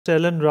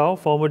Ellen Rao,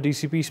 former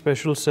DCP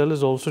Special Cell,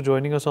 is also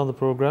joining us on the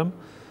program.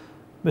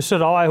 Mr.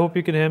 Rao, I hope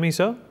you can hear me,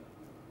 sir.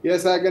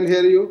 Yes, I can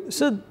hear you.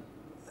 Sir,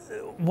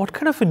 what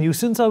kind of a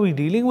nuisance are we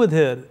dealing with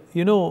here?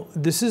 You know,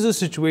 this is a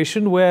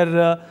situation where,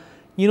 a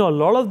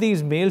lot of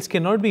these mails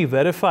cannot be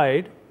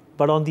verified.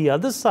 But on the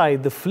other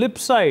side, the flip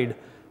side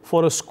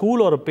for a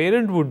school or a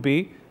parent would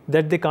be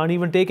that they can't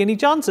even take any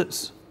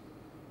chances.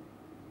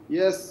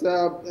 Yes,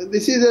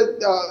 this is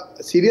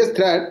a serious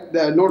threat.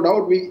 No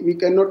doubt we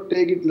cannot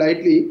take it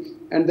lightly.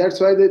 And that's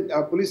why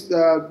the police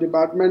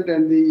department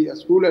and the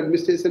school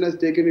administration has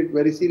taken it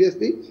very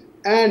seriously.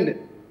 And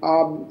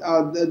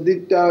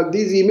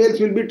these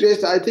emails will be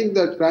traced. I think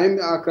the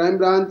crime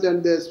branch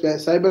and the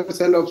cyber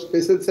cell of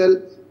special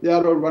cell, they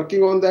are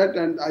working on that.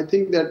 And I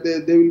think that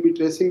they will be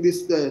tracing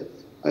this the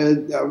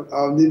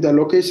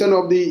location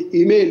of the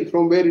email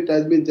from where it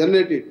has been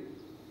generated.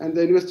 And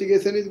the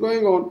investigation is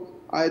going on.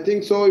 I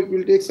think so. It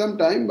will take some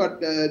time,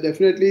 but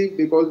definitely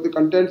because the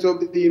contents of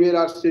the email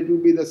are said to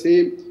be the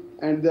same,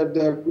 and that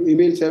the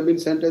emails have been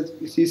sent as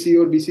CC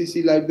or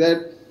BCC like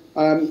that.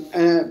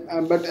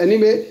 But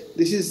anyway,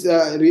 this is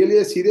really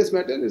a serious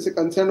matter. It's a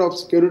concern of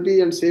security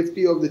and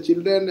safety of the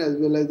children as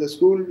well as the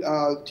school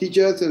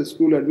teachers and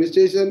school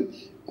administration.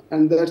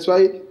 And that's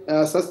why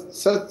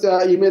such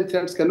email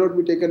threats cannot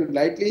be taken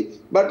lightly.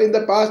 But in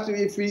the past,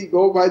 if we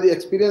go by the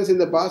experience in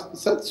the past,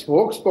 such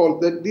hoax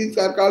calls, that these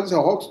are called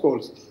hoax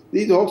calls.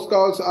 These hoax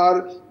calls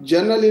are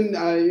general in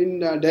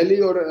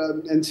Delhi or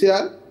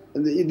NCR.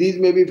 These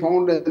may be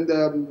found in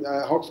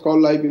the hoax call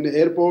like in the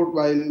airport,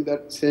 while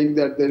that saying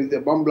that there is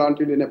a bomb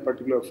planted in a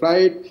particular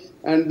flight,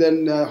 and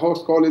then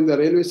hoax call in the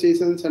railway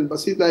stations and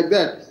buses like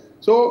that.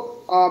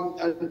 So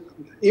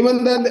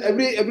even then,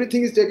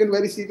 everything is taken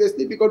very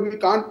seriously because we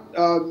can't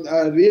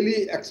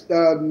really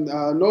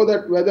know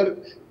that whether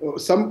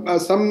some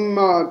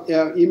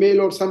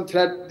email or some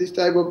threat, this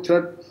type of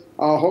threat,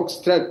 hoax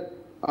threat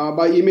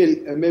by email,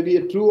 maybe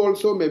a true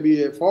also,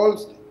 maybe a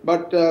false.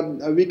 But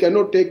we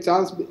cannot take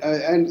chance,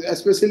 and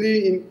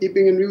especially in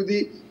keeping in view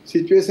the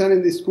situation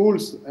in the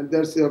schools, and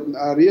that's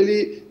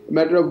really a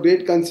matter of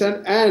great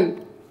concern.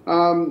 And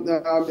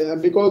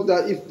because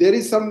if there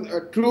is some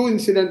true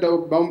incident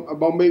of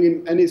bombing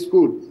in any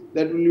school,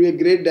 that will be a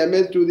great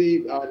damage to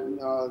the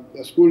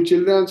school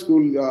children,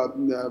 school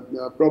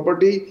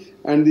property,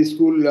 and the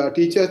school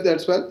teachers.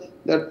 That's why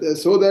to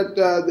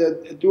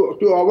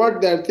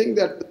avoid that thing,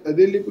 that the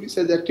Delhi police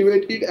has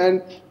activated,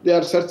 and they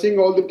are searching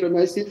all the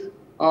premises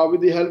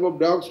with the help of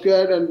dog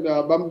squad and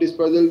bomb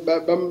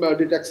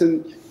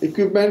detection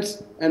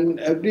equipments, and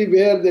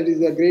everywhere there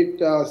is a great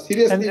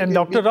seriousness. And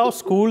Dr. Rao,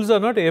 schools are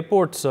not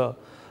airports, sir.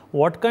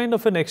 What kind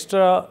of an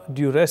extra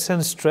duress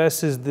and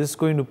stress is this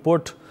going to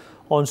put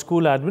on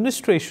school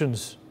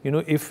administrations?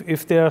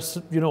 If they are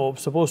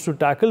supposed to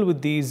tackle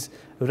with these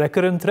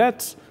recurrent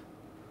threats.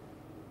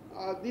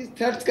 These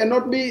threats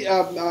cannot be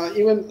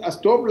even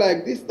stopped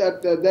like this.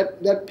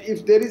 That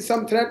if there is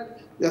some threat,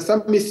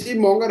 some mischief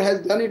monger has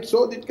done it,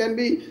 so it can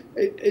be.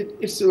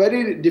 It's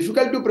very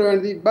difficult to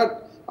prevent it.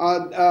 But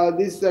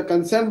this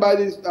concern by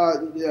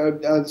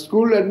the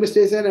school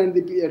administration and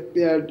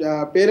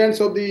the parents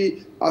of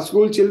the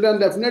school children,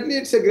 definitely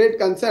it's a great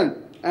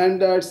concern,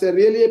 and it's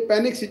really a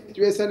panic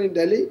situation in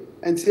Delhi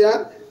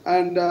NCR,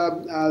 and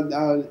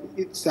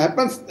it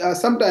happens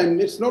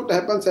sometimes. It's not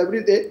happens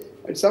every day.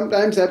 It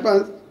sometimes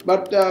happens,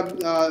 but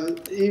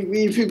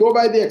if you go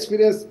by the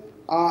experience,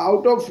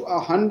 out of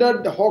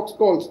 100 hoax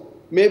calls,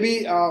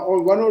 maybe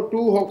or 1 or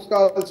 2 hoax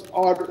calls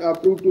are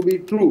proved to be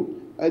true.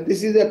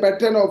 This is a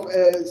pattern of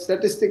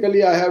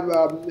statistically I have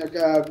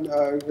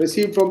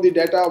received from the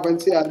data of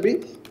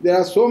NCRB. There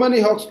are so many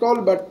hoax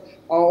calls, but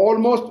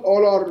almost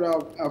all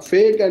are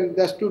fake, and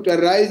just to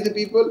terrorize the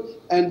people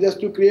and just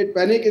to create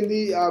panic in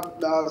the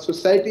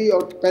society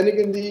or panic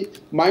in the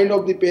mind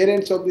of the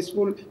parents of the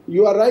school.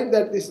 You are right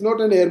that it's not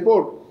an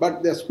airport,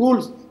 but the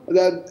schools,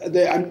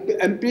 the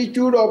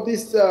amplitude of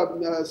this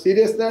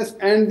seriousness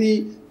and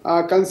the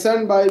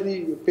concern by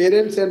the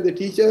parents and the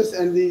teachers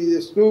and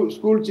the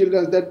school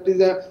children, that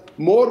is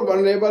more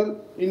vulnerable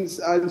in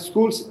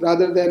schools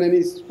rather than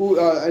any school,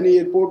 any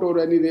airport or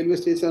any railway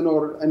station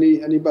or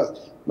any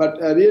bus. But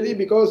really,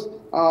 because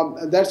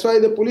that's why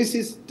the police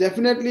is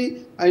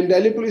definitely, in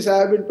Delhi police I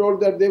have been told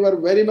that they were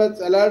very much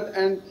alert,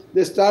 and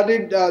they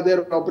started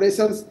their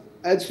operations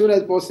as soon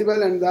as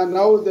possible, and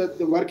now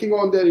they're working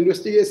on their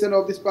investigation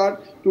of this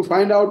part to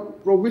find out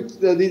from which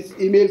these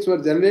emails were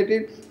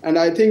generated. And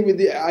I think with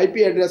the IP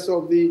address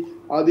of these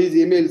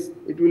emails,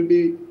 it will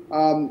be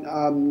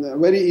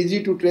very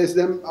easy to trace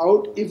them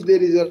out if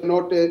there is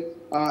not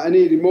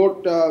any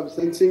remote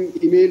sensing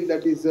email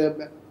that is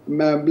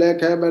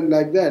black hat and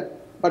like that.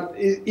 But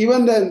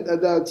even then,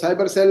 the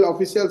cyber cell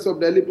officials of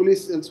Delhi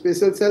Police and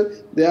Special Cell,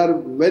 they are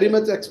very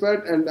much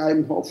expert, and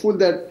I'm hopeful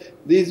that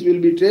these will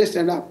be traced.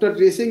 And after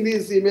tracing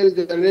these email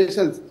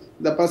generations,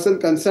 the person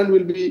concerned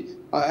will be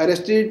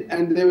arrested,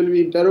 and they will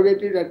be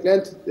interrogated at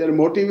length. Their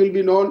motive will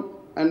be known,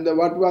 and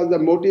what was the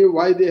motive,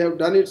 why they have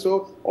done it.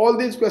 So all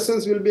these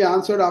questions will be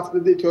answered after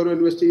the thorough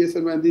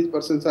investigation when these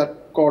persons are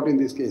caught in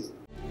this case.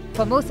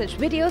 For more such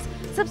videos,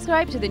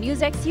 subscribe to the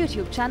NewsX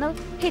YouTube channel,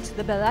 hit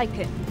the bell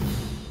icon.